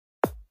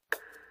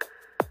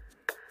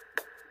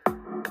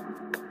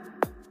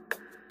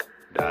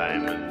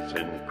Diamonds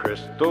and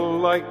crystal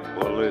like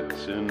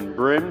bullets and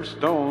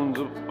brimstones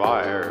of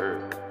fire,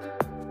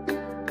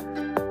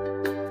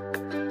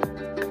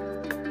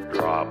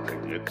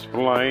 dropping its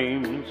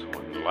flames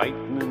when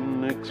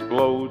lightning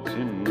explodes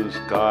in the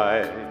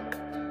sky.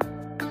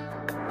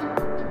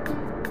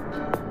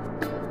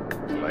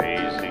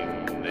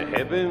 Blazing the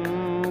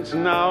heavens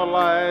now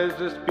lies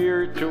the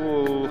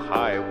spiritual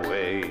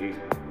highway,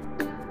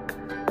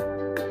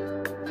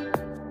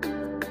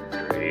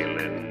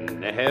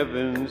 trailing the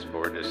heavens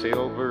for the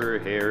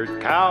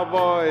silver-haired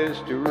cowboys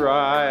to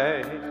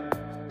ride.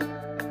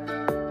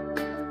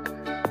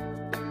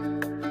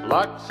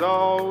 Luck's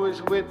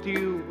always with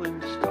you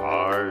when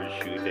stars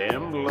shoot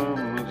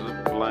emblems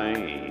of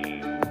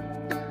flame.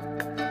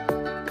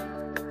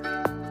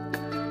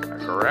 A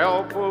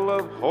corral full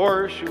of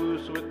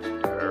horseshoes with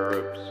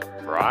stirrups,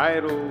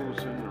 bridles,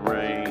 and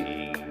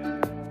reins,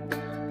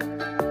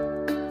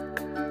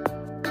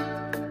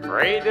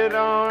 braided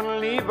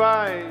on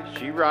Levi,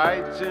 she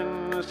rides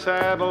in the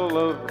saddle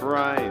of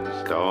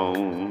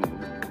Brimstone.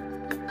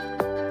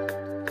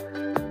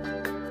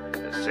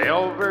 A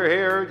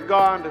silver-haired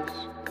goddess,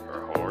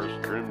 her horse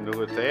trimmed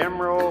with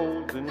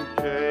emerald and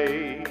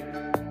jade.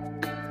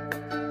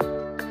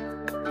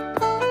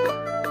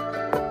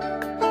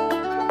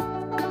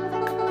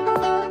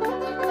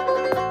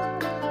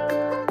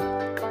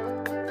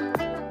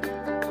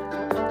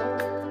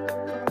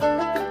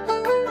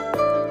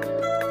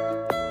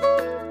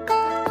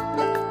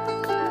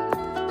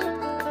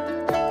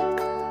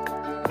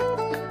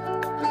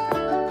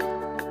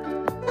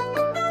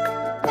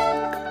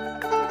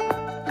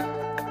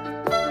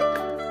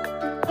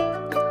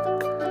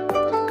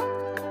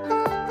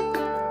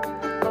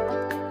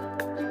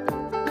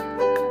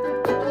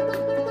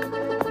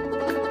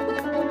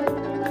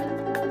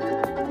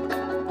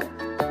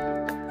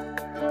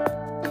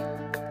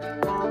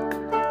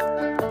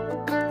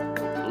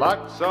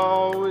 Luck's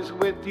always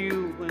with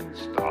you when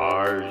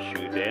stars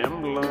shoot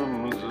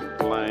emblems of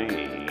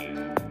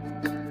flame.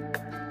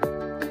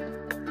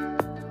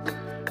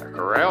 A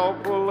corral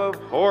full of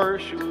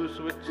horseshoes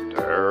with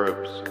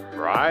stirrups,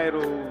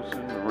 bridles,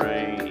 and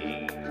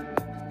reins,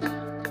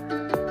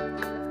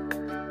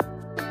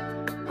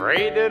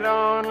 braided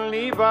on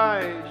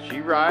Levi,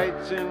 she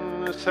rides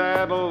in the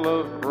saddle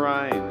of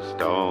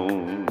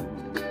Brimstone.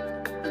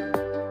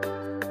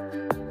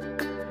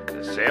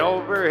 The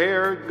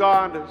silver-haired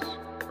goddess,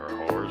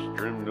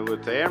 trimmed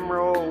with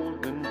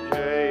emerald and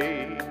jade.